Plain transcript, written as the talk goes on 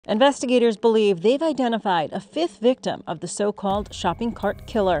Investigators believe they've identified a fifth victim of the so-called shopping cart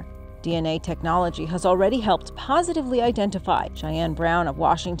killer. DNA technology has already helped positively identify Cheynne Brown of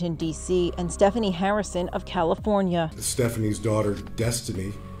Washington, D.C., and Stephanie Harrison of California. Stephanie's daughter,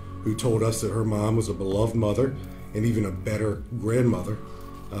 Destiny, who told us that her mom was a beloved mother and even a better grandmother.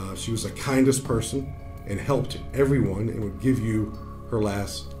 She was the kindest person and helped everyone and would give you her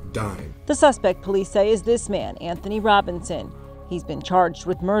last dime. The suspect, police say, is this man, Anthony Robinson. He's been charged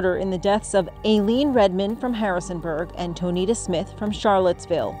with murder in the deaths of Aileen Redmond from Harrisonburg and Tonita Smith from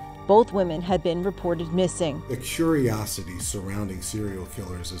Charlottesville. Both women had been reported missing. The curiosity surrounding serial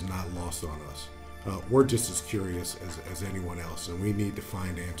killers is not lost on us. We're just as curious as anyone else, and we need to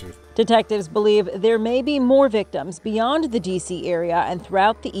find answers. Detectives believe there may be more victims beyond the D.C. area and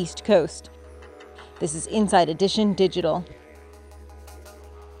throughout the East Coast. This is Inside Edition Digital.